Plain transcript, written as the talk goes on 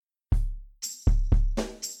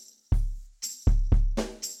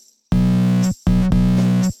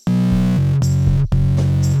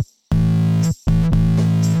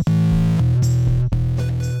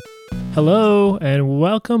Hello, and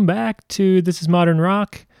welcome back to This is Modern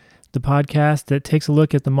Rock, the podcast that takes a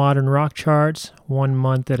look at the modern rock charts 1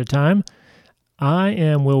 month at a time. I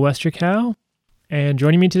am Will Westercow, and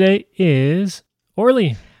joining me today is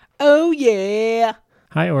Orly. Oh, yeah.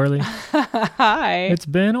 Hi, Orly. Hi. It's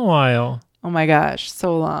been a while. Oh, my gosh.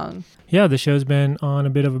 So long. Yeah, the show's been on a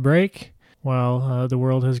bit of a break while the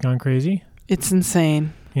world has gone crazy. It's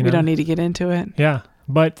insane. You know? We don't need to get into it. Yeah.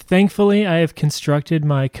 But thankfully, I have constructed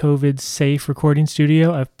my COVID-safe recording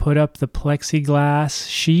studio. I've put up the plexiglass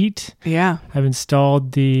sheet. Yeah. I've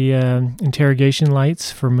installed the interrogation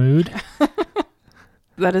lights for mood.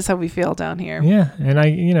 That is how we feel down here. Yeah,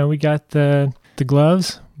 and we got the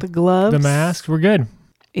gloves, The gloves. the mask. We're good.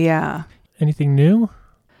 Yeah. Anything new?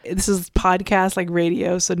 This is podcast like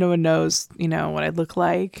radio, so no one knows, what I look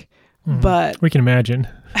like. Mhm. But We can imagine.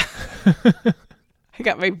 I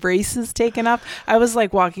got my braces taken off. I was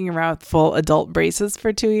like walking around with full adult braces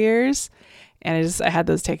for 2 years. And I had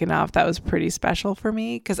those taken off. That was pretty special for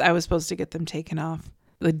me because I was supposed to get them taken off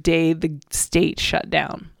the day the state shut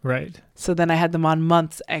down. Right. So then I had them on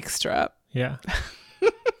months extra. Yeah.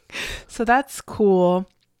 So that's cool.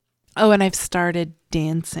 Oh, and I've started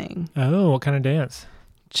dancing. Oh, what kind of dance?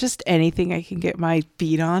 Just anything I can get my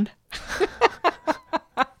feet on.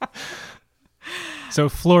 So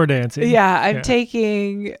floor dancing. Yeah, I'm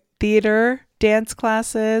taking theater dance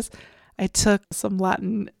classes. I took some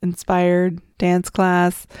Latin-inspired dance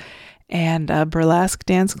class and a burlesque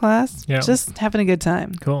dance class. Yeah. Just having a good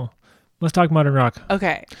time. Cool. Let's talk modern rock.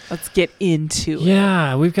 Okay, let's get into it.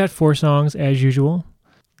 Yeah, we've got 4 songs as usual.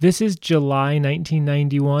 This is July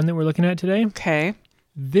 1991 that we're looking at today. Okay.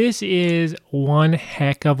 This is one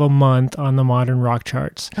heck of a month on the modern rock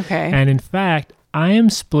charts. Okay. And in fact, I am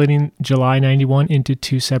splitting July 91 into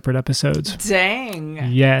 2 separate episodes.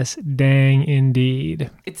 Dang. Yes, dang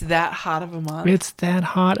indeed. It's that hot of a month. It's that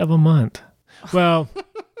hot of a month. Well,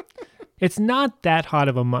 it's not that hot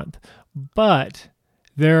of a month, but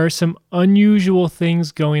there are some unusual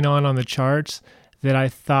things going on the charts that I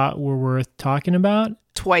thought were worth talking about.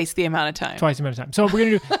 Twice the amount of time. Twice the amount of time. So we're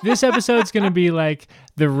going to do, this episode's going to be like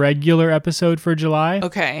the regular episode for July.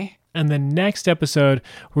 Okay. And the next episode,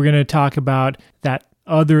 we're going to talk about that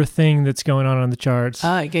other thing that's going on the charts. You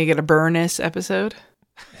gonna get a Burness episode?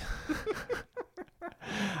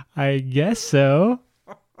 I guess so.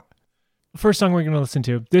 First song we're going to listen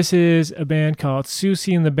to. This is a band called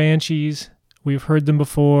Siouxsie and the Banshees. We've heard them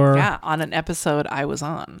before. Yeah, on an episode I was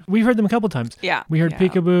on. We've heard them a couple times. Yeah. We heard yeah.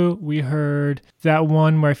 Peekaboo. We heard that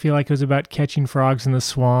one where I feel like it was about catching frogs in the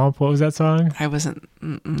swamp. What was that song? I wasn't.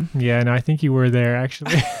 Yeah, no, I think you were there,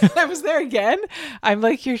 actually. I was there again? I'm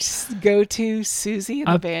like your go-to Siouxsie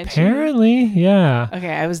and the Banshee? Apparently, yeah.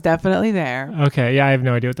 Okay, I was definitely there. Okay, yeah, I have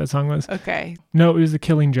no idea what that song was. Okay. No, it was The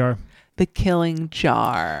Killing Jar. The Killing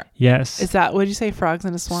Jar. Yes. Is that, what did you say, Frogs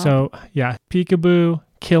in a Swamp? So, yeah, Peekaboo,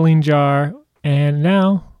 Killing Jar, and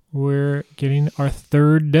now we're getting our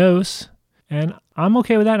 3rd dose. And I'm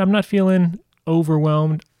okay with that. I'm not feeling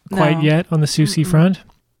overwhelmed quite yet on the Siouxsie front.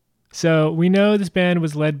 So we know this band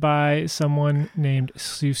was led by someone named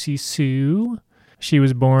Siouxsie Sioux. She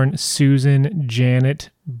was born Susan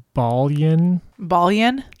Janet Ballion.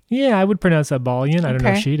 Ballion? Yeah, I would pronounce that Ballion. I don't know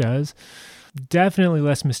if Okay. she does. Definitely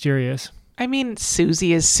less mysterious. I mean,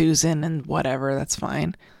 Susie is Susan and whatever. That's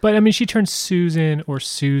fine. But, I mean, she turned Susan or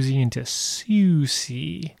Susie into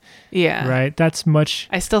Siouxsie, Yeah. right? That's much...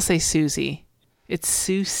 I still say Susie. It's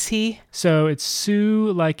Siouxsie. So it's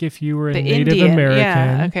Sioux, like if you were a The Native Indian. American.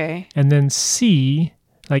 Yeah, okay. And then Sie,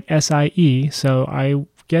 like S-I-E. So I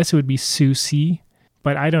guess it would be Siouxsie.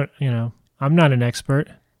 But I don't, I'm not an expert.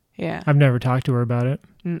 Yeah. I've never talked to her about it.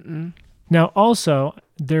 Mm-mm. Now, also,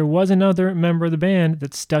 there was another member of the band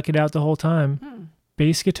that stuck it out the whole time.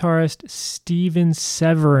 Bass guitarist Steven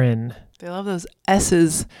Severin. They love those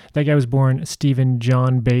S's. That guy was born Stephen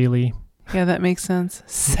John Bailey. Yeah, that makes sense.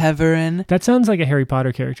 Severin. That sounds like a Harry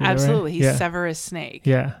Potter character, though, right? Absolutely. He's Yeah. Severus Snake.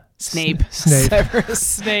 Yeah. Snape. Snape. Severus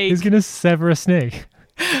Snake. He's going to sever a snake.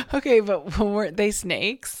 Okay, but weren't they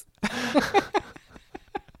snakes?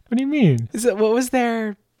 What do you mean? What was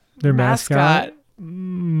their mascot?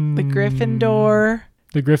 The Gryffindor.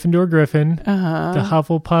 The Gryffindor Griffin. Uh-huh. The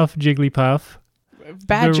Hufflepuff Jigglypuff.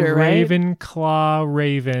 Badger, the right? Ravenclaw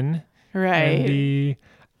Raven. Right. And the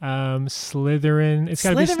Slytherin. It's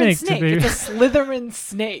got to be Slytherin snake. It's a Slytherin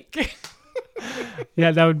snake.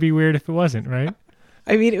 Yeah, that would be weird if it wasn't, right?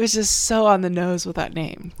 I mean, it was just so on the nose with that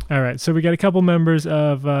name. All right, so we got a couple members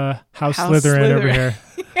of House Slytherin over here.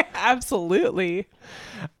 Yeah, absolutely.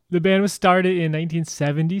 The band was started in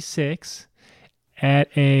 1976,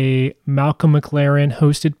 at a Malcolm McLaren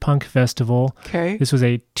hosted punk festival. Okay. This was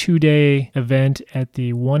a 2-day event at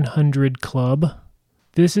the 100 Club.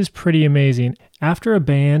 This is pretty amazing. After a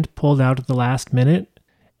band pulled out at the last minute,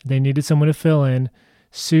 they needed someone to fill in.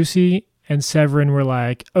 Susie and Severin were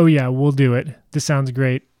like, oh yeah, we'll do it. This sounds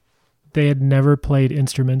great. They had never played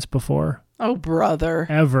instruments before. Oh, brother.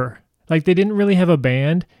 Ever. Like, they didn't really have a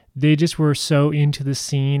band. They just were so into the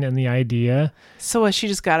scene and the idea. So she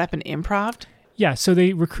just got up and improv'd? Yeah, so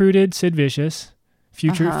they recruited Sid Vicious,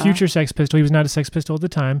 future Sex Pistol. He was not a Sex Pistol at the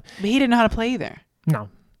time. But he didn't know how to play either. No.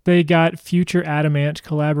 They got future Adamant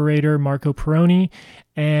collaborator Marco Peroni,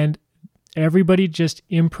 and everybody just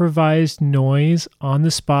improvised noise on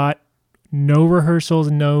the spot. No rehearsals,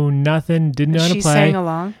 no nothing, didn't know how to play. She sang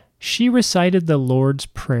along? She recited the Lord's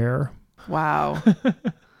Prayer. Wow.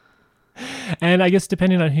 And I guess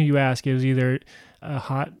depending on who you ask, it was either a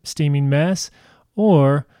hot, steaming mess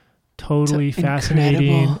or totally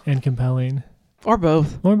fascinating and compelling. Or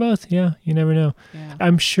both. Or both, yeah. You never know. Yeah.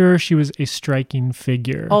 I'm sure she was a striking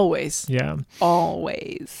figure. Always. Yeah.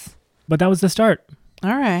 Always. But that was the start.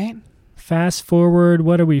 All right. Fast forward,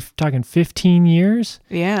 what are we talking, 15 years?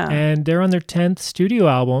 Yeah. And they're on their 10th studio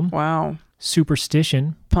album. Wow.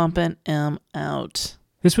 Superstition. Pumping 'em out.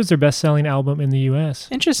 This was their best-selling album in the U.S.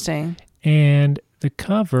 Interesting. And the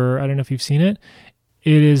cover, I don't know if you've seen it,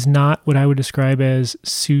 it is not what I would describe as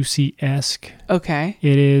Susie-esque. Okay.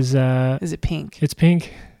 It is... is it pink? It's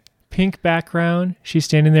pink. Pink background. She's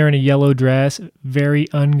standing there in a yellow dress. Very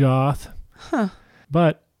ungoth. Huh.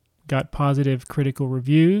 But got positive critical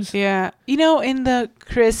reviews. Yeah. You know, in the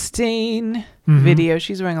Christine video,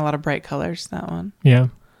 she's wearing a lot of bright colors, that one. Yeah.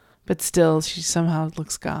 But still, she somehow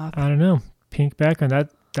looks goth. I don't know. Pink background.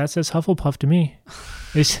 That says Hufflepuff to me.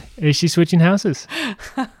 Is she switching houses?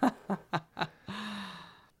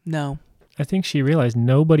 No. I think she realized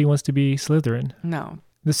nobody wants to be Slytherin. No.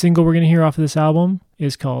 The single we're going to hear off of this album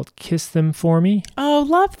is called Kiss Them For Me. Oh,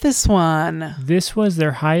 love this one. This was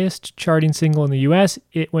their highest charting single in the US.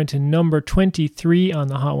 It went to number 23 on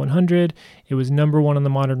the Hot 100. It was number 1 on the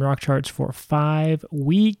modern rock charts for 5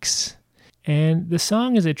 weeks. And the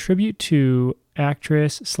song is a tribute to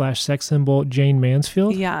actress/sex symbol Jane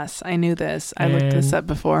Mansfield. Yes, I knew this. I looked this up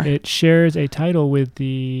before. It shares a title with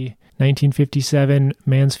the 1957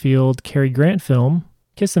 Mansfield Cary Grant film,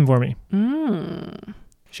 Kiss Them For Me.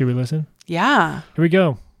 Should we listen? Yeah. Here we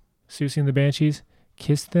go. Susie and the Banshees,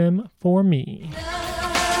 Kiss Them For Me.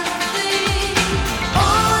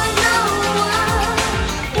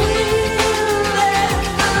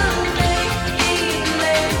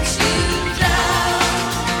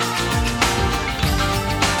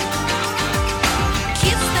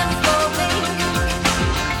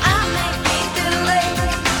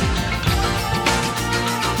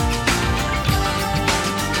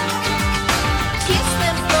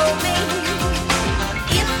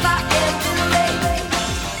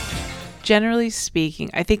 Generally speaking,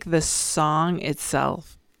 I think the song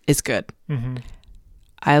itself is good. Mm-hmm.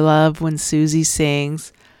 I love when Susie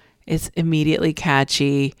sings. It's immediately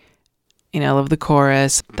catchy. You know, I love the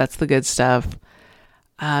chorus. That's the good stuff.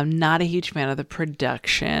 I'm not a huge fan of the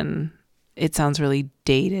production. It sounds really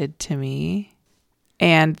dated to me.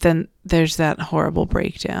 And then there's that horrible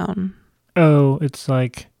breakdown. Oh, it's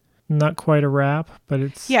like not quite a rap, but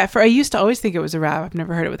it's... Yeah, I used to always think it was a rap. I've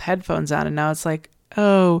never heard it with headphones on. And now it's like,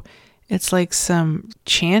 oh... It's like some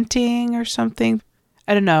chanting or something.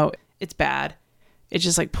 I don't know. It's bad. It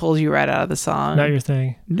just like pulls you right out of the song. Not your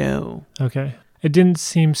thing? No. Okay. It didn't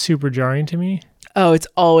seem super jarring to me. Oh, it's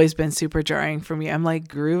always been super jarring for me. I'm like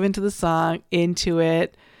grooving to the song, into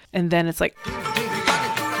it. And then it's like...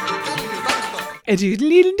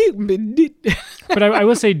 But I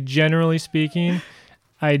will say, generally speaking...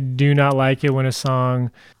 I do not like it when a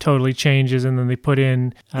song totally changes and then they put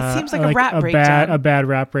in it seems like a rap breakdown. A bad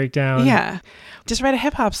rap breakdown. Yeah. Just write a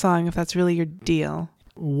hip hop song if that's really your deal.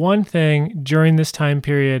 One thing during this time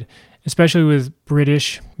period, especially with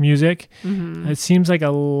British music, it seems like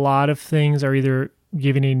a lot of things are either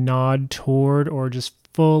giving a nod toward or just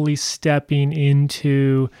fully stepping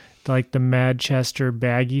into like the Manchester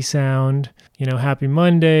baggy sound. You know, Happy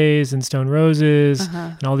Mondays and Stone Roses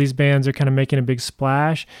and all these bands are kind of making a big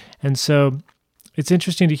splash. And so it's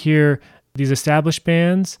interesting to hear these established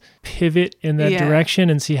bands pivot in that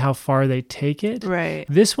direction and see how far they take it. Right.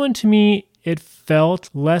 This one, to me, it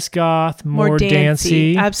felt less goth, more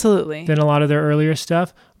dancey. Absolutely. Than a lot of their earlier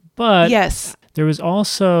stuff. But yes, there was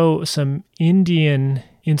also some Indian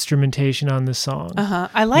instrumentation on this song.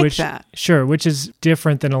 I like that. Sure, which is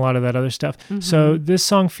different than a lot of that other stuff. So this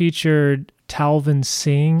song featured Talvin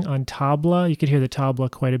Singh on tabla. You could hear the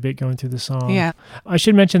tabla quite a bit going through the song. Yeah. I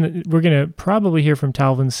should mention that we're going to probably hear from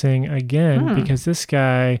Talvin Singh again because this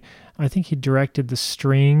guy, I think he directed the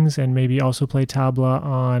strings and maybe also played tabla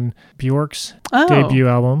on Bjork's debut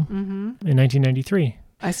album in 1993.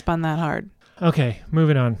 I spun that hard. Okay,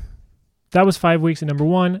 moving on. That was 5 weeks at number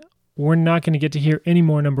 1. We're not going to get to hear any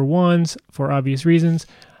more number 1s for obvious reasons,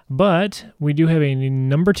 but we do have a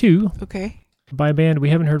number 2. Okay. By a band we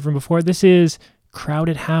haven't heard from before. This is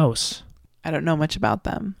Crowded House. I don't know much about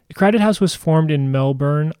them. Crowded House was formed in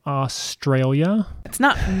Melbourne, Australia. It's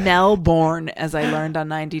not Melbourne, as I learned on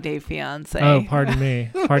 90 Day Fiancé. Oh, pardon me.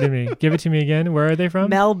 Pardon me. Give it to me again. Where are they from?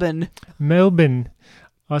 Melbourne. Melbourne,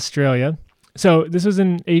 Australia. So this was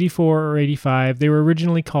in 84 or 85. They were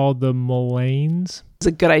originally called the Mullanes. It's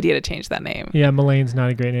a good idea to change that name. Yeah, Mullane's not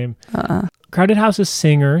a great name. Crowded House's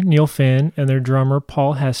singer, Neil Finn, and their drummer,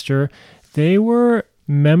 Paul Hester, they were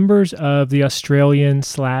members of the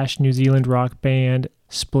Australian/New Zealand rock band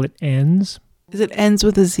Split Enz. Is it ends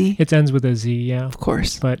with a Z? It ends with a Z, yeah. Of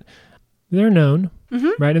course. But they're known,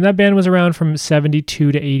 right? And that band was around from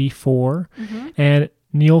 72 to 84. And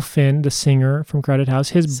Neil Finn, the singer from Crowded House,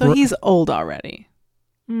 he's old already.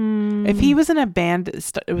 If he was in a band,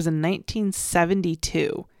 it was in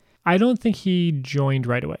 1972. I don't think he joined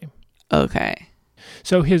right away. Okay.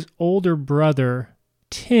 So his older brother,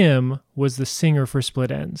 Tim, was the singer for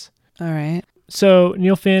Split Enz. All right. So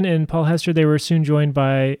Neil Finn and Paul Hester, they were soon joined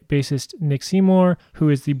by bassist Nick Seymour, who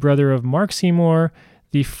is the brother of Mark Seymour,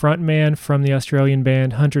 the frontman from the Australian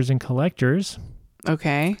band Hunters and Collectors.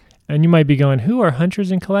 Okay. And you might be going, who are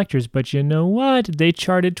Hunters and Collectors? But you know what? They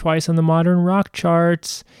charted twice on the modern rock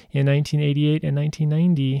charts in 1988 and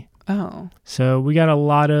 1990. Oh. So we got a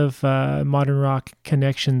lot of modern rock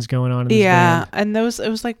connections going on in this band. And it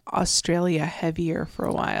was like Australia heavier for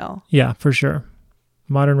a while. Yeah, for sure.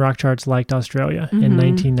 Modern rock charts liked Australia in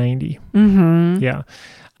 1990. Yeah.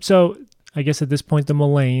 So I guess at this point, the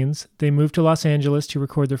Mullanes, they moved to Los Angeles to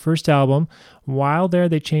record their first album. While there,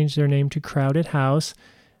 they changed their name to Crowded House,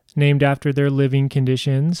 named after their living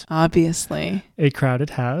conditions. Obviously. A crowded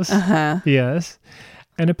house. Yes.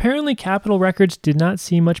 And apparently Capitol Records did not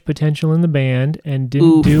see much potential in the band and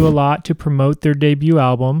didn't do a lot to promote their debut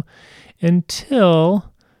album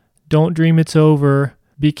until Don't Dream It's Over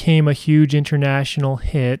became a huge international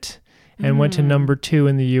hit and went to number 2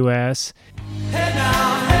 in the U.S. Hey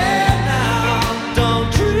now,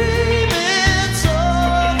 don't dream it's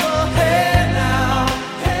over. Hey now.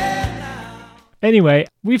 Anyway,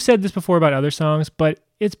 we've said this before about other songs, but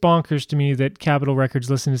it's bonkers to me that Capitol Records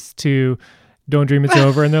listens to Don't Dream It's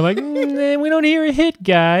Over, and they're like, we don't hear a hit,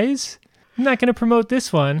 guys. I'm not going to promote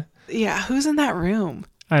this one. Yeah, who's in that room?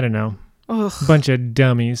 I don't know. Ugh. Bunch of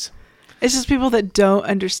dummies. It's just people that don't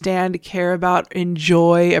understand, care about,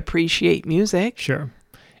 enjoy, appreciate music. Sure.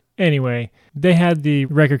 Anyway, they had the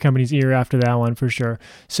record company's ear after that one for sure.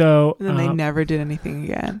 So, And then they never did anything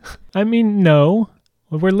again. I mean, no.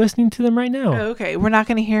 We're listening to them right now. Oh, okay. We're not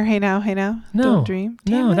going to hear Hey Now, No. Don't Dream?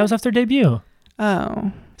 No, that was off their debut.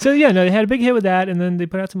 Oh. So, yeah, no, they had a big hit with that, and then they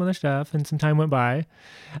put out some other stuff, and some time went by.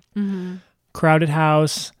 Crowded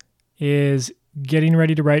House is getting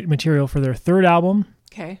ready to write material for their third album.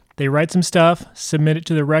 Okay. They write some stuff, submit it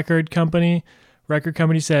to the record company. Record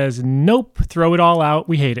company says, nope, throw it all out.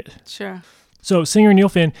 We hate it. Sure. So singer Neil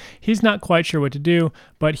Finn, he's not quite sure what to do,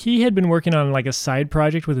 but he had been working on like a side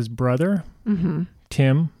project with his brother,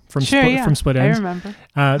 Tim, from Split Enz. I remember.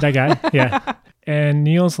 That guy, yeah. And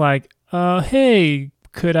Neil's like, hey,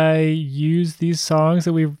 could I use these songs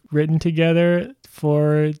that we've written together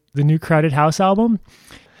for the new Crowded House album?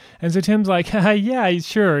 And so Tim's like, yeah,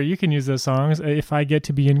 sure, you can use those songs if I get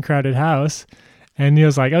to be in Crowded House. And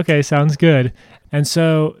Neil's like, okay, sounds good. And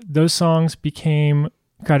so those songs became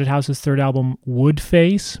Crowded House's third album,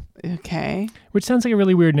 Woodface. Okay. Which sounds like a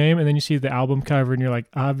really weird name. And then you see the album cover and you're like,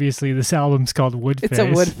 obviously this album's called Woodface. It's a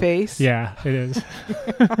Woodface. Yeah, it is.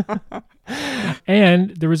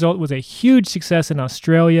 And the result was a huge success in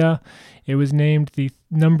Australia. It was named the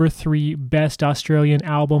number 3 best Australian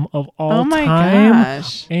album of all time.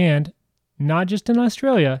 Gosh. And not just in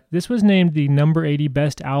Australia. This was named the number 80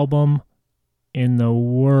 best album in the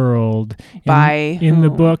world. By in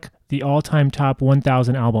the book, the all-time top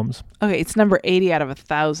 1,000 albums. Okay, it's number 80 out of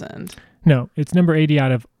 1,000. No, it's number 80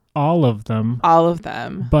 out of all of them. All of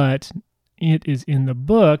them. But it is in the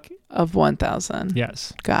book. Of 1,000.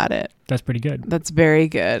 Yes. Got it. That's pretty good. That's very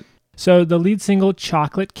good. So the lead single,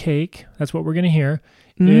 Chocolate Cake, that's what we're going to hear.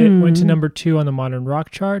 It went to number 2 on the modern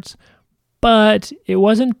rock charts. but it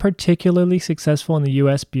wasn't particularly successful in the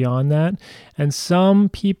US beyond that. And some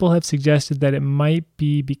people have suggested that it might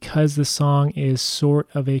be because the song is sort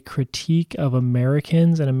of a critique of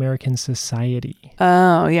Americans and American society.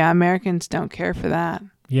 Oh, yeah. Americans don't care for that.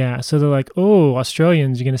 Yeah, so they're like, oh,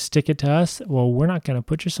 Australians, you're going to stick it to us? Well, we're not going to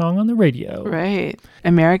put your song on the radio. Right.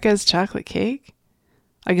 America's chocolate cake?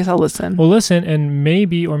 I guess I'll listen. We'll listen, and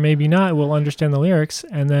maybe or maybe not, we'll understand the lyrics,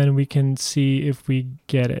 and then we can see if we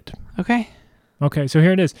get it. Okay. Okay, so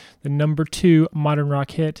here it is. The number 2 modern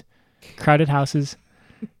rock hit, Crowded House's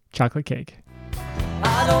Chocolate Cake.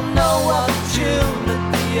 I don't know what tune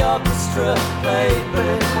that the orchestra played, but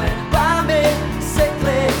it went by me,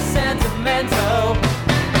 sickly, sentimental.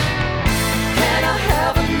 Can I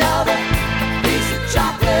have another piece of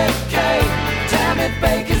chocolate cake? Tammy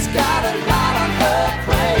Baker's got a lot on her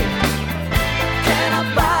plate. Can I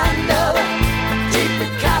buy another cheap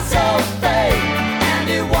Picasso fade?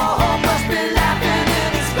 Andy Warhol must be laughing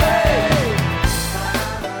in his grave.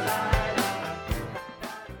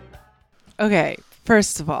 Okay.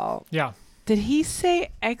 First of all, Yeah. did he say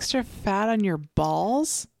extra fat on your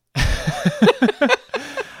balls?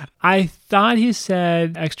 I thought he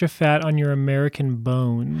said extra fat on your American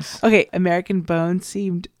bones. Okay, American bones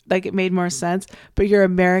seemed like it made more sense, but your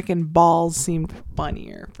American balls seemed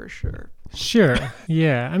funnier for sure. Sure.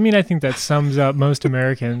 Yeah. I mean, I think that sums up most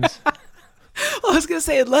Americans. Well, I was going to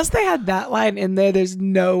say, unless they had that line in there, there's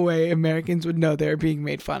no way Americans would know they're being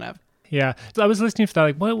made fun of. Yeah. So I was listening for that,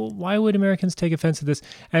 like, why would Americans take offense to this?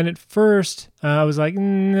 And at first, I was like,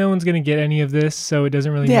 no one's going to get any of this, so it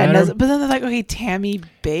doesn't really matter. But then they're like, okay, Tammy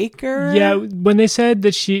Baker? Yeah, when they said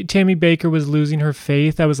that Tammy Baker was losing her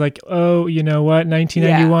faith, I was like, oh, you know what?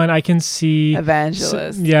 1991, I can see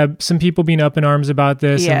Evangelist. some people being up in arms about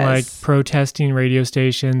this and like Yes. protesting radio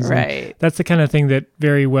stations. and Right. that's the kind of thing that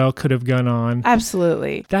very well could have gone on.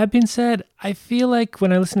 Absolutely. That being said, I feel like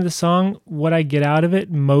when I listen to the song, what I get out of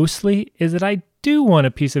it mostly is that I do want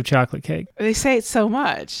a piece of chocolate cake. They say it so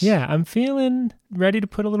much. Yeah, I'm feeling ready to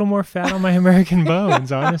put a little more fat on my American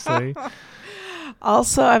bones, honestly.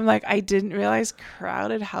 Also, I'm like, I didn't realize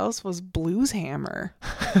Crowded House was Blues Hammer.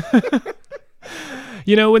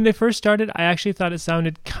 You know, when they first started, I actually thought it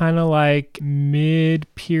sounded kind of like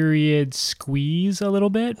mid-period Squeeze a little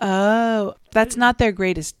bit. Oh, that's not their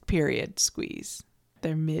greatest period, Squeeze.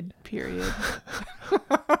 Their mid-period.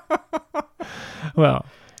 Well,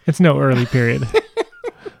 it's no early period,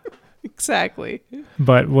 Exactly.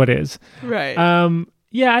 but what is? Right.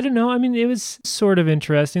 Yeah, I don't know. I mean, it was sort of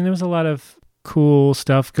interesting. There was a lot of cool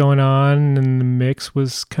stuff going on, and the mix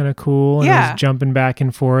was kind of cool. And it Yeah. was jumping back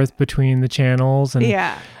and forth between the channels. And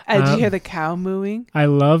yeah. Did you hear the cow mooing? I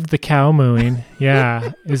loved the cow mooing.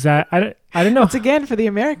 Yeah. Is that, I don't know. Once again for the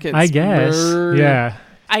Americans. I guess. Brrr. Yeah.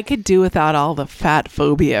 I could do without all the fat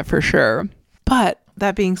phobia for sure. But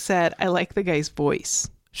that being said, I like the guy's voice.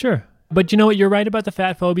 Sure. But you know what? You're right about the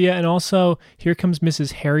fat phobia. And also, here comes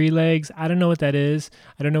Mrs. Hairy Legs. I don't know what that is.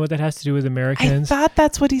 I don't know what that has to do with I Americans. thought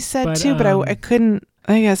that's what he said But, too, but I couldn't.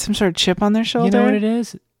 I guess some sort of chip on their shoulder. You know what it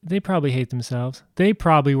is? They probably hate themselves. They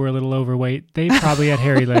probably were a little overweight. They probably had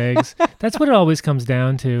hairy legs. That's what it always comes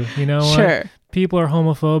down to. You know what? Sure. People are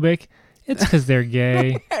homophobic. It's because they're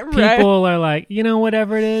gay. Right. People are like, you know,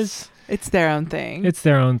 whatever it is, It's their own thing. it's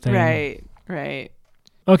their own thing. Right. Right.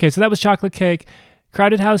 Okay, so that was Chocolate Cake.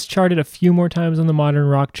 Crowded House charted a few more times on the modern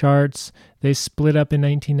rock charts. They split up in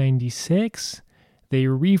 1996. They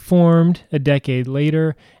reformed a decade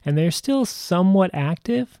later, and they're still somewhat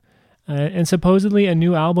active. And supposedly a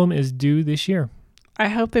new album is due this year. I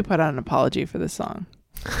hope they put out an apology for this song.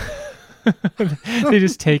 They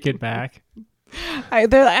just take it back.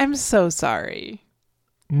 I'm so sorry.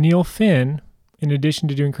 Neil Finn, in addition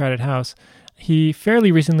to doing Crowded House, he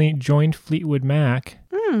fairly recently joined Fleetwood Mac,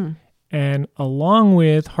 and along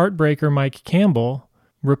with Heartbreaker Mike Campbell,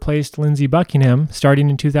 replaced Lindsey Buckingham starting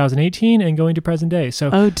in 2018 and going to present day. So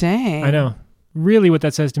Oh, dang. I know. Really what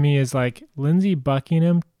that says to me is like Lindsey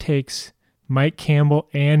Buckingham takes Mike Campbell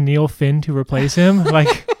and Neil Finn to replace him.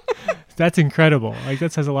 Like, that's incredible. Like,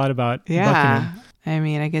 that says a lot about Yeah. Buckingham. I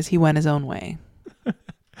mean, I guess he went his own way.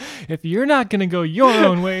 If you're not going to go your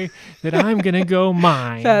own way, then I'm going to go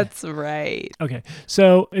mine. That's right. Okay,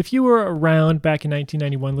 so if you were around back in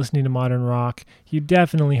 1991 listening to modern rock, you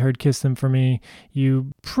definitely heard Kiss Them For Me. You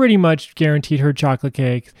pretty much guaranteed heard Chocolate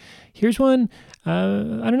Cake. Here's one, I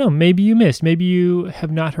don't know, maybe you missed. Maybe you have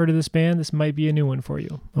not heard of this band. This might be a new one for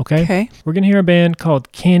you, okay? Okay. We're going to hear a band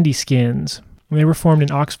called Candy Skins. They were formed in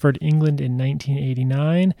Oxford, England in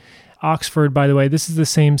 1989. Oxford, by the way, this is the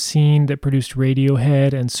same scene that produced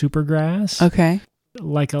Radiohead and Supergrass. Okay.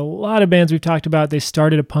 Like a lot of bands we've talked about, they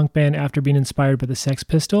started a punk band after being inspired by the Sex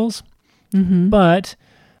Pistols. But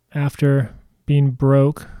after being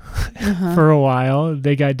broke for a while,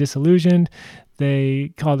 they got disillusioned.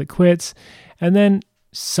 They called it quits. And then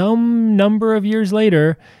some number of years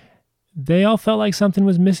later, they all felt like something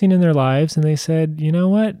was missing in their lives. And they said, you know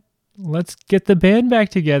what? Let's get the band back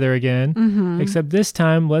together again. Except this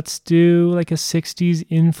time, let's do like a 60s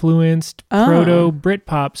influenced proto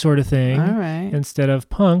Britpop sort of thing instead of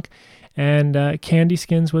punk. And Candy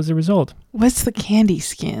Skins was the result. What's the Candy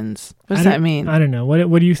Skins? What does that mean? I don't know.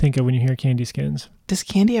 What do you think of when you hear Candy Skins? Does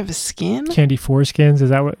candy have a skin? Candy foreskins? Is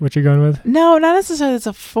that what you're going with? No, not necessarily. It's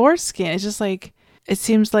a foreskin. It's just like, it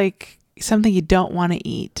seems like something you don't want to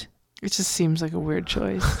eat. It just seems like a weird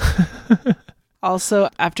choice. Also,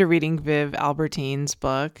 after reading Viv Albertine's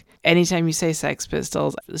book, anytime you say Sex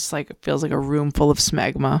Pistols, it's like, it feels like a room full of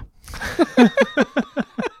smegma.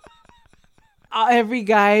 Every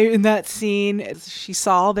guy in that scene, she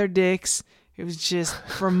saw all their dicks. It was just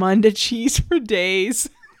Vermunda cheese for days.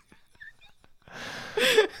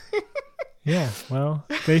 Yeah, well,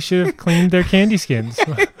 they should have cleaned their candy skins. That's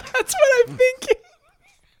what I'm thinking.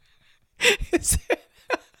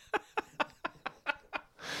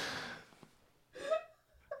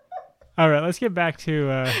 All right, let's get back to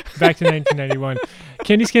 1991.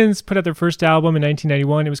 Candy Skins put out their first album in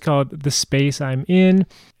 1991. It was called The Space I'm In.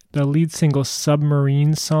 The lead single,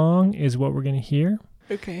 Submarine Song, is what we're going to hear.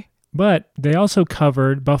 Okay. But they also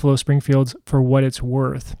covered Buffalo Springfield's For What It's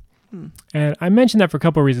Worth. And I mentioned that for a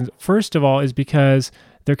couple of reasons. First of all is because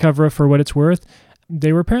their cover of For What It's Worth,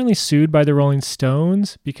 they were apparently sued by the Rolling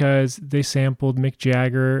Stones because they sampled Mick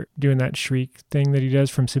Jagger doing that shriek thing that he does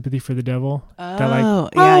from Sympathy for the Devil.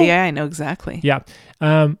 Yeah, I know exactly. Yeah.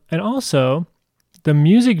 And also, the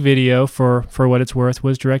music video for What It's Worth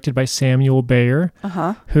was directed by Samuel Bayer,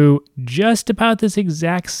 who just about this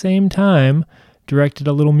exact same time directed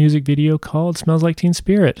a little music video called Smells Like Teen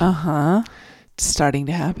Spirit. Starting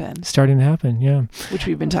to happen, yeah. Which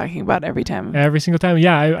we've been talking about every time. Every single time.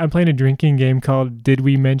 Yeah, I'm playing a drinking game called Did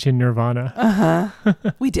We Mention Nirvana?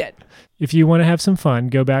 We did. If you want to have some fun,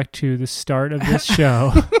 go back to the start of this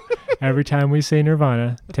show. Every time we say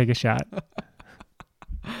Nirvana, take a shot.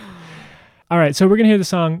 All right, so we're going to hear the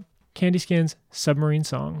song Candy Skins, Submarine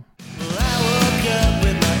Song.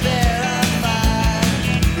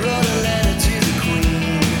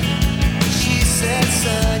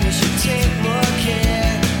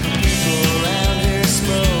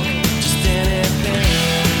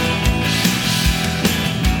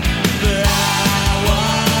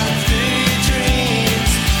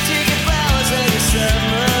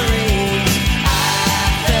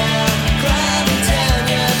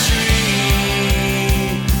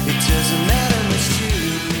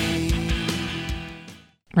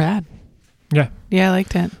 Rad. Yeah. Yeah, I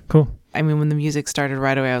liked it. Cool. I mean, when the music started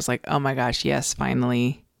right away, I was like, oh my gosh, yes,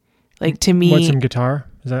 finally. Like, to me... What, some guitar?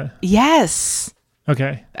 Is that... Yes!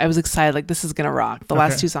 Okay. I was excited, like, this is going to rock. The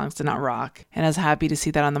last two songs did not rock. And I was happy to see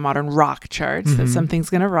that on the modern rock charts, that something's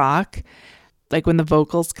going to rock. Like, when the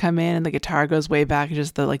vocals come in and the guitar goes way back,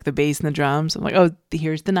 just the bass and the drums, I'm like, oh,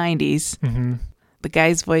 here's the 90s. The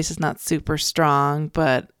guy's voice is not super strong,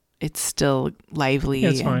 but it's still lively. Yeah,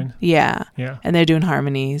 it's fine. Yeah. And they're doing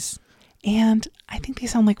harmonies. And I think they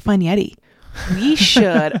sound like Fun Yeti. We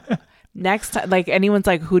should, next time, like, anyone's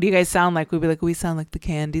like, who do you guys sound like? We'd be like, we sound like the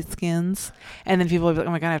Candy Skins. And then people will be like,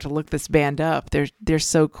 oh my God, I have to look this band up. They're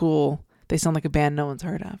so cool. They sound like a band no one's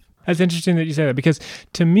heard of. That's interesting that you say that, because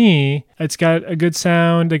to me, it's got a good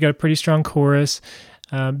sound. They got a pretty strong chorus.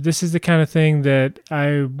 This is the kind of thing that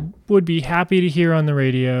I would be happy to hear on the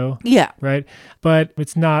radio. Yeah. Right? But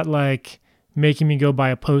it's not like making me go buy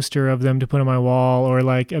a poster of them to put on my wall or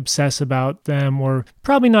like obsess about them, or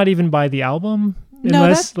probably not even buy the album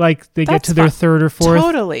unless like they get to their third or fourth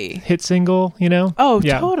hit single, you know? Oh,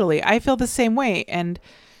 yeah. Totally. I feel the same way. And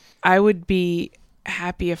I would be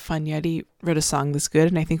happy if Fun Yeti wrote a song this good.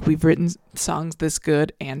 And I think we've written songs this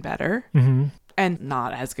good and better. And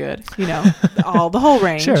not as good, you know, the whole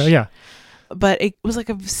range. Sure, yeah. But it was like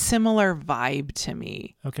a similar vibe to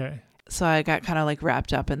me. Okay. So I got kind of like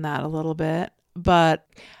wrapped up in that a little bit. But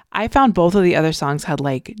I found both of the other songs had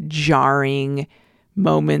like jarring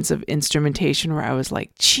moments of instrumentation where I was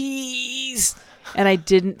like, cheese. And I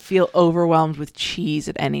didn't feel overwhelmed with cheese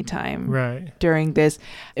at any time during this.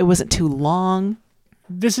 It wasn't too long.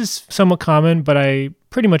 This is somewhat common, but I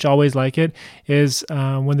pretty much always like it, is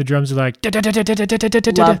when the drums are like... Loved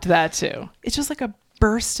that too. It's just like a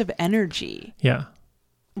burst of energy. Yeah.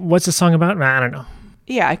 What's the song about? I don't know.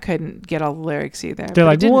 Yeah, I couldn't get all the lyrics either. They're but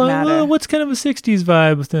like, it didn't matter. what's kind of a 60s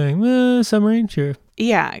vibe thing? Submarine, sure.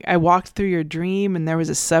 Yeah, I walked through your dream and there was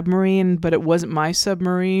a submarine, but it wasn't my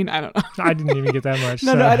submarine. I don't know. I didn't even get that much.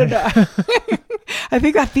 No, I don't know. I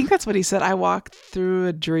think that's what he said. I walked through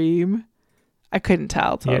a dream. I couldn't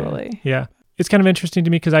tell totally. Yeah. It's kind of interesting to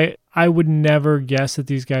me because I would never guess that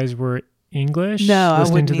these guys were English. No,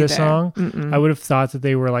 listening to this either. song. Mm-mm. I would have thought that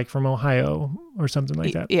they were like from Ohio or something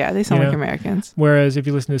like that. Yeah, they sound You like know? Americans. Whereas if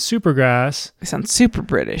you listen to Supergrass, They sound super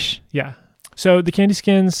British. yeah. So the Candy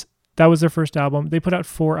Skins, that was their first album. They put out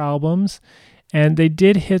 4 albums, and they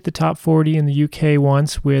did hit the top 40 in the UK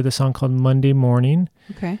once with a song called Monday Morning,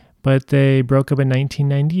 Okay. but they broke up in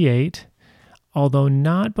 1998, although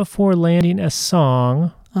not before landing a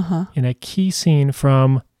song Uh-huh. in a key scene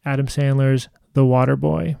from Adam Sandler's The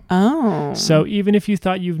Waterboy. Oh. So even if you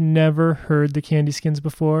thought you've never heard the Candy Skins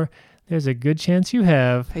before, there's a good chance you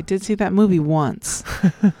have. I did see that movie once.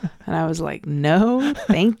 And I was like, no,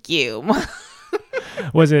 thank you.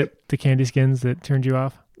 Was it the Candy Skins that turned you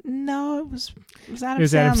off? No, it was Adam It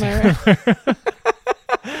was Adam Sandler.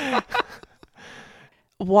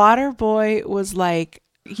 Waterboy was like,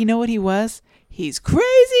 you know what he was? He's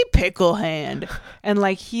crazy pickle hand. And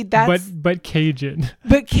like but Cajun.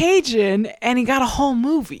 but Cajun, and he got a whole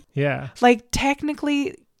movie. Yeah. Like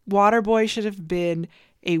technically Waterboy should have been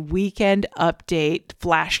a Weekend Update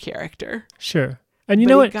Flash character. Sure. And you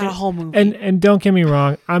But know he what? got a whole movie. And don't get me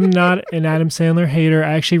wrong, I'm not an Adam Sandler hater.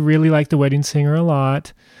 I actually really like The Wedding Singer a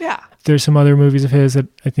lot. Yeah. There's some other movies of his that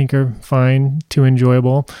I think are fine to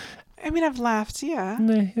enjoyable. I mean, I've laughed. Yeah.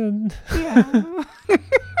 So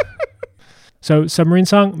Yeah. Submarine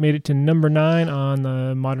Song made it to number 9 on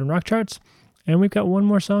the modern rock charts. And we've got one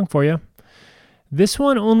more song for you. This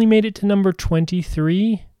one only made it to number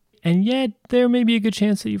 23. And yet there may be a good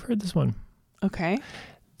chance that you've heard this one. Okay.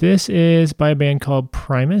 This is by a band called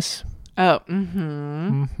Primus. Oh,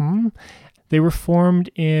 mm-hmm. They were formed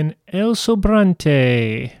in El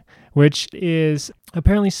Sobrante, which is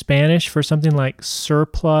apparently Spanish for something like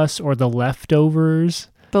surplus or the leftovers.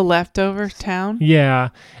 The Leftover Town? Yeah,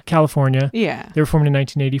 California. Yeah. They were formed in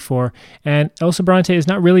 1984. And El Sobrante is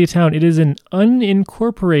not really a town. It is an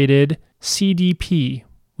unincorporated CDP,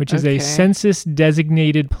 which is Okay. a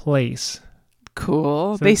census-designated place.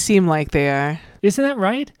 Cool. So- They seem like they are. Isn't that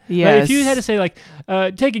right? Yes. Like, if you had to say, like,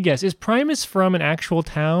 take a guess, is Primus from an actual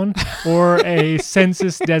town or a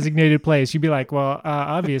census-designated place? You'd be like, well,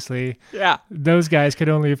 obviously, Yeah. those guys could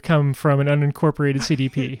only have come from an unincorporated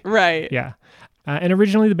CDP. Right. Yeah. And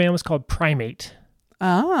originally the band was called Primate,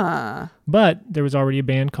 Ah. but there was already a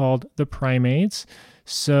band called the Primates.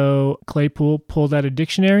 So Claypool pulled out a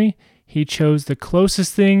dictionary. He chose the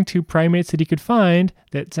closest thing to primates that he could find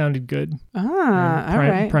that sounded good. Ah. And All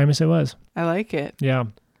right. Primus it was. I like it. Yeah.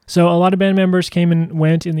 So a lot of band members came and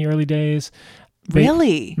went in the early days.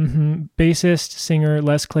 Really? Bassist, singer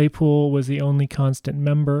Les Claypool was the only constant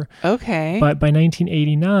member. Okay. But by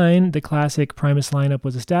 1989, the classic Primus lineup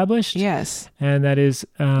was established. yes. And that is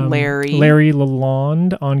Larry.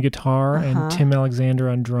 Lalonde on guitar Uh-huh. and Tim Alexander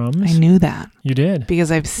on drums. I knew that You did.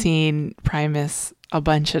 because I've seen Primus a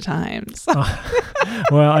bunch of times.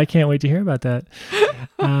 Well, I can't wait to hear about that.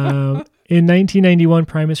 In 1991,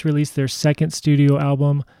 Primus released their second studio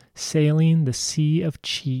album, Sailing the Sea of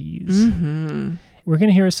Cheese. Mm-hmm. We're going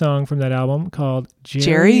to hear a song from that album called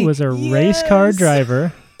Jerry? Was a Race Car Yes.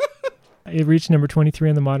 Driver. It reached number 23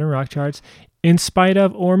 on the modern rock charts. In spite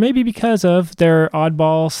of, or maybe because of, their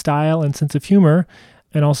oddball style and sense of humor,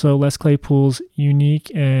 and also Les Claypool's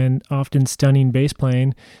unique and often stunning bass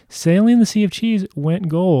playing, Sailing the Sea of Cheese went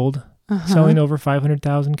gold, selling over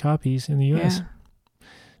 500,000 copies in the U.S. Yeah.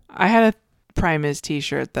 I had a Primus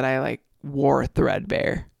t-shirt that I wore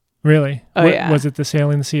threadbare. Really? Oh, yeah. Was it the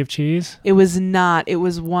Sailing the Sea of Cheese? It was not. It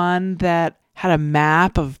was one that had a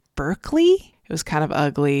map of Berkeley. It was kind of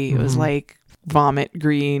ugly. It was like vomit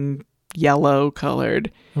green, yellow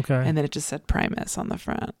colored. Okay. And then it just said Primus on the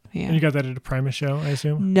front. Yeah. And you got that at a Primus show, I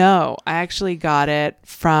assume? No, I actually got it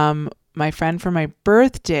from my friend for my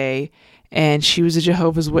birthday, and she was a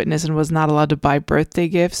Jehovah's Witness and was not allowed to buy birthday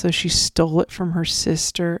gifts, so she stole it from her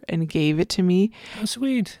sister and gave it to me. Oh,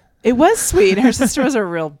 sweet. It was sweet. Her sister was a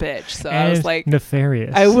real bitch, so I was And like,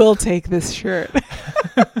 nefarious. I will take this shirt.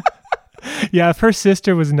 Yeah, if her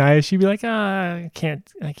sister was nice, she'd be like, I can't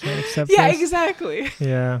accept Yeah, this. exactly.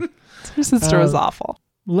 Yeah. Her sister was awful.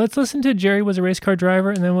 Let's listen to Jerry Was a Race Car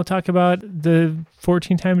Driver, and then we'll talk about the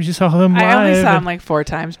 14 times you saw them live. I only saw him 4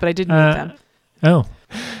 times, but I did meet them. Oh,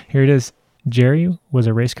 here it is. Jerry Was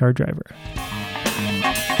a Race Car Driver.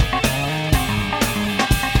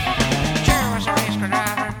 Jerry was a race car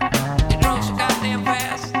driver. He drove so goddamn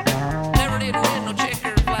fast. Never did win no checker.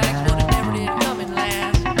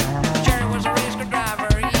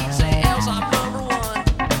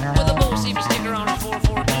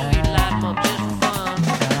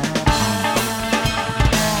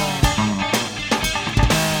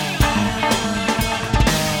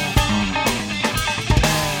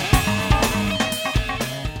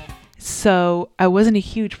 So I wasn't a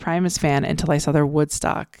huge Primus fan until I saw their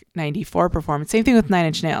Woodstock 94 performance. Same thing with Nine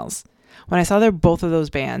Inch Nails. When I saw both of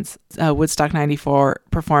those bands, Woodstock 94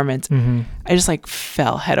 performance, I just like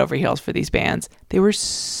fell head over heels for these bands. They were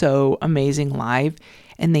so amazing live,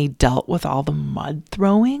 and they dealt with all the mud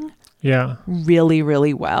throwing really,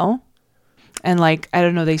 really well. And like, I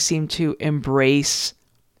don't know, they seem to embrace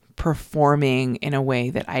performing in a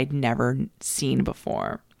way that I'd never seen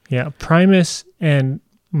before. Yeah, Primus and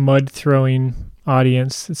mud throwing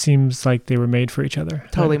audience, it seems like they were made for each other.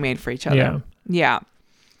 Totally made for each other. Yeah.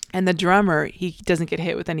 And the drummer, he doesn't get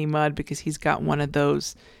hit with any mud because he's got one of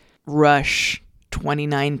those Rush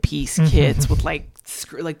 29-piece kits with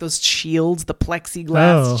like those shields, the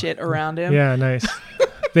plexiglass shit around him. Yeah, nice.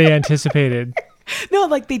 They anticipated. No,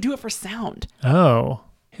 like they do it for sound. Oh.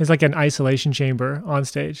 It's like an isolation chamber on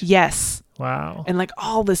stage. Yes. Wow. And like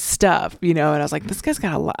all this stuff, and I was like, this guy's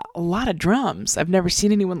got a lot of drums. I've never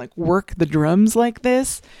seen anyone like work the drums like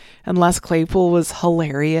this. And Les Claypool was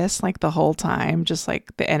hilarious like the whole time. Just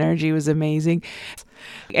like the energy was amazing.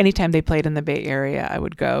 Anytime they played in the Bay Area, I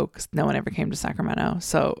would go because no one ever came to Sacramento.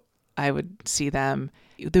 So I would see them.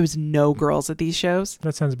 There was no girls at these shows.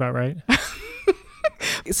 That sounds about right.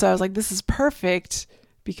 So I was like, this is perfect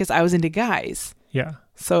because I was into guys. Yeah.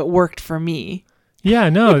 So it worked for me. Yeah,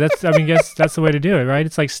 no, guess that's the way to do it, right?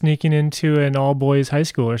 It's like sneaking into an all-boys high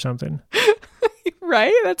school or something.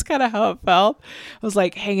 Right? That's kind of how it felt. I was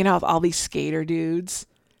like hanging out with all these skater dudes,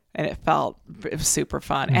 and it was super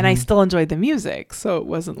fun. And I still enjoyed the music, so it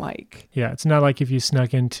wasn't like... Yeah, it's not like if you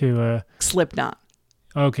snuck into a... Slipknot.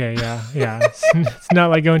 Okay, yeah. It's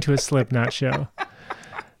not like going to a Slipknot show.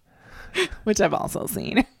 Which I've also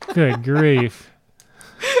seen. Good grief.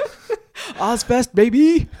 Ozfest,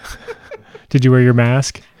 baby. Did you wear your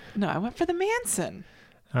mask? No, I went for the Manson.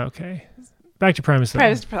 Okay. Back to Primus.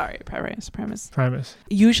 Primus.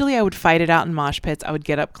 Usually I would fight it out in mosh pits. I would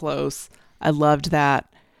get up close. I loved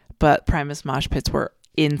that. But Primus mosh pits were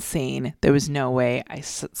insane. There was no way I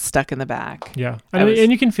stuck in the back. Yeah.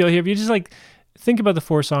 And you can feel here, if you just like think about the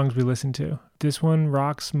 4 songs we listened to. This one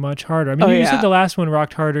rocks much harder. I mean, you said the last one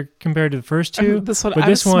rocked harder compared to the first 2. This one, but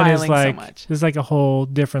this one is like, so much. This is like a whole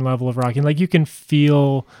different level of rocking. Like you can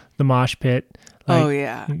feel the mosh pit.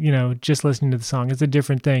 Like, just listening to the song. It's a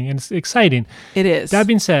different thing. And it's exciting. It is. That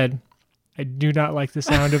being said, I do not like the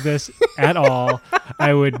sound of this at all.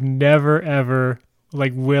 I would never, ever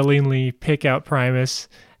like willingly pick out Primus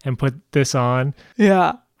and put this on.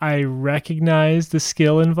 Yeah. I recognize the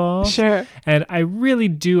skill involved. Sure. And I really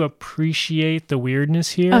do appreciate the weirdness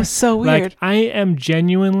here. Oh, so weird. Like, I am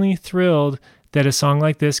genuinely thrilled that a song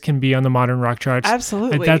like this can be on the modern rock charts.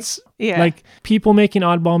 Absolutely. Like, that's like people making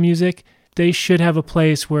oddball music, they should have a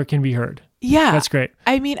place where it can be heard. Yeah. That's great.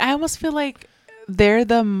 I mean, I almost feel like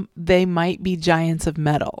they might be giants of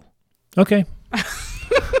metal. Okay.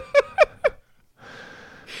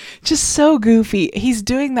 Just so goofy. He's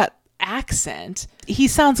doing that accent. He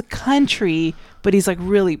sounds country, but he's like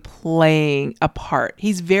really playing a part.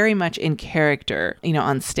 He's very much in character,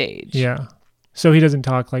 on stage. Yeah. So he doesn't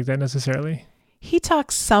talk like that necessarily. He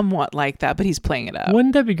talks somewhat like that, but he's playing it up.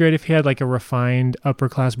 Wouldn't that be great if he had like a refined upper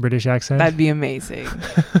class British accent? That'd be amazing.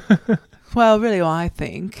 Well, really, I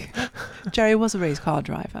think Jerry was a race car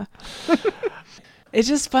driver. It's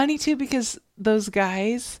just funny too because those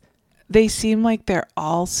guys, they seem like they're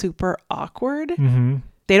all super awkward. Mm-hmm.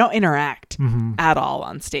 They don't interact at all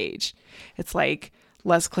on stage. It's like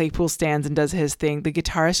Les Claypool stands and does his thing. The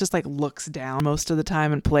guitarist just like looks down most of the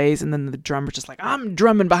time and plays, and then the drummer's just like, I'm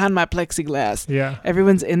drumming behind my plexiglass. Yeah.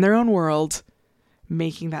 Everyone's in their own world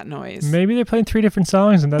making that noise. Maybe they're playing 3 different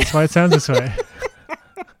songs and that's why it sounds this way.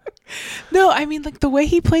 No, I mean like the way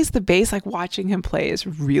he plays the bass, like watching him play is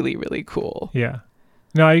really, really cool. Yeah.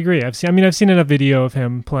 No, I agree. I've seen enough video of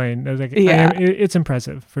him playing. It's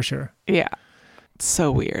impressive for sure. Yeah.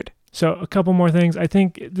 So weird. So a couple more things. I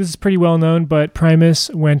think this is pretty well known, but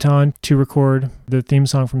Primus went on to record the theme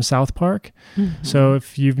song from South Park. Mm-hmm. So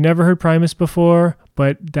if you've never heard Primus before,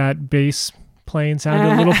 but that bass playing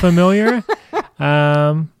sounded a little familiar,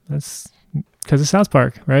 that's because of South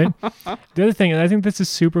Park, right? The other thing, and I think this is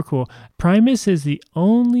super cool, Primus is the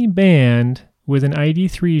only band with an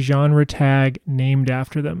ID3 genre tag named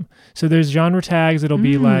after them. So there's genre tags that'll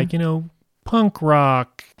be like, punk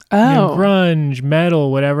rock, grunge,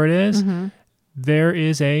 metal, whatever it is. Mm-hmm. There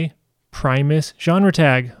is a Primus genre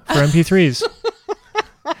tag for MP3s.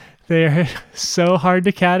 They're so hard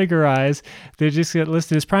to categorize. They just get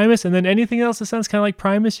listed as Primus, and then anything else that sounds kind of like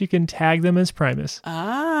Primus, you can tag them as Primus.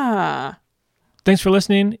 Ah. Thanks for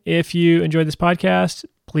listening. If you enjoyed this podcast,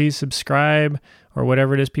 please subscribe or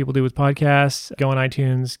whatever it is people do with podcasts. Go on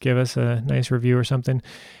iTunes, give us a nice review or something.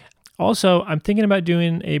 Also, I'm thinking about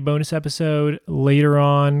doing a bonus episode later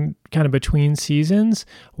on, kind of between seasons,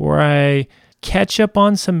 where I catch up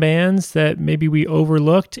on some bands that maybe we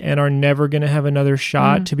overlooked and are never going to have another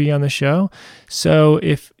shot to be on the show. So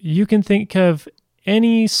if you can think of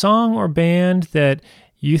any song or band that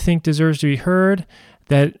you think deserves to be heard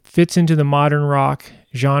that fits into the modern rock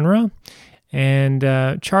genre and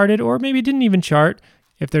charted, or maybe didn't even chart,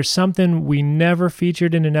 if there's something we never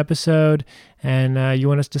featured in an episode and you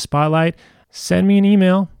want us to spotlight, send me an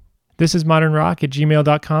email. This is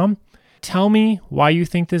modernrock@gmail.com. Tell me why you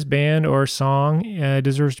think this band or song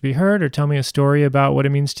deserves to be heard, or tell me a story about what it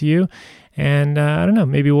means to you. And I don't know,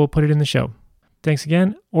 maybe we'll put it in the show. Thanks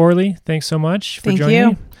again. Orly, thanks so much for joining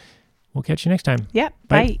me. We'll catch you next time. Yep.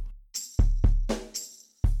 Bye.